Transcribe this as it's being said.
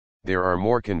There are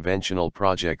more conventional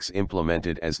projects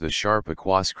implemented as the Sharp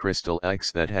AQUOS Crystal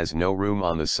X that has no room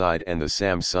on the side and the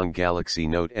Samsung Galaxy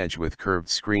Note Edge with curved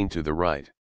screen to the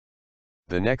right.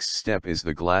 The next step is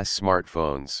the glass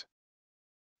smartphones.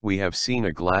 We have seen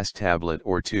a glass tablet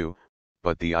or two,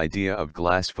 but the idea of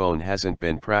glass phone hasn't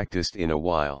been practiced in a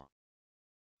while.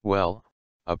 Well,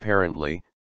 apparently,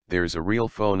 there's a real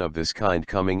phone of this kind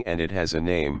coming and it has a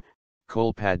name,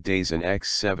 Coolpad Dazen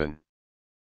X7.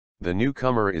 The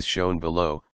newcomer is shown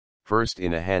below, first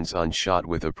in a hands-on shot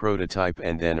with a prototype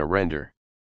and then a render.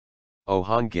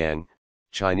 Han Geng,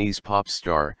 Chinese pop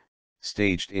star,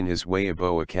 staged in his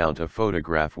Weibo account a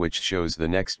photograph which shows the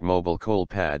next mobile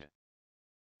Coolpad.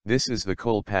 This is the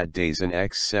Coolpad Dazen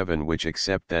X7, which,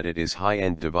 except that it is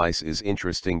high-end device, is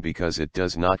interesting because it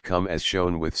does not come as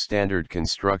shown with standard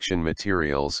construction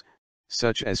materials,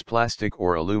 such as plastic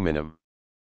or aluminum.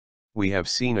 We have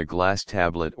seen a glass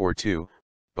tablet or two,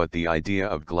 but the idea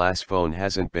of glass phone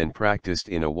hasn't been practiced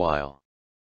in a while.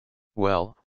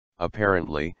 Well,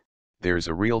 apparently, there's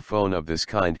a real phone of this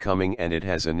kind coming and it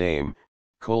has a name,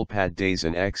 Coolpad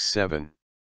Dazen X7.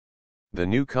 The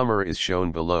newcomer is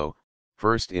shown below,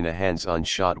 first in a hands-on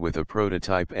shot with a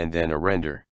prototype and then a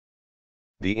render.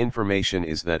 The information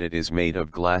is that it is made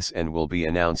of glass and will be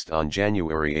announced on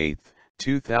January 8,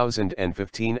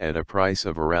 2015 at a price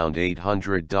of around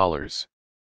 $800.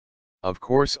 Of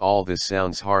course, all this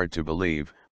sounds hard to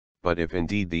believe, but if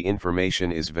indeed the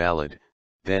information is valid,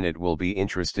 then it will be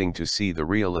interesting to see the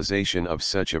realization of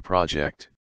such a project.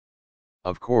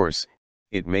 Of course,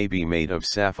 it may be made of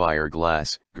sapphire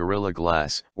glass, Gorilla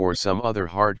Glass, or some other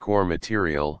hardcore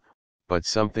material, but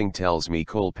something tells me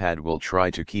Coolpad will try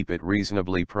to keep it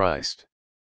reasonably priced.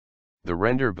 The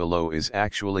render below is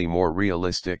actually more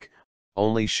realistic,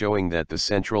 only showing that the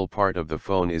central part of the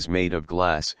phone is made of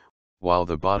glass, while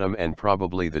the bottom and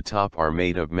probably the top are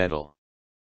made of metal.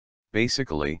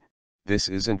 Basically, this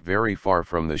isn't very far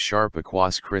from the Sharp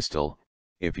AQUOS Crystal,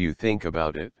 if you think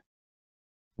about it.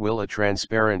 Will a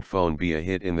transparent phone be a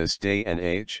hit in this day and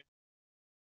age?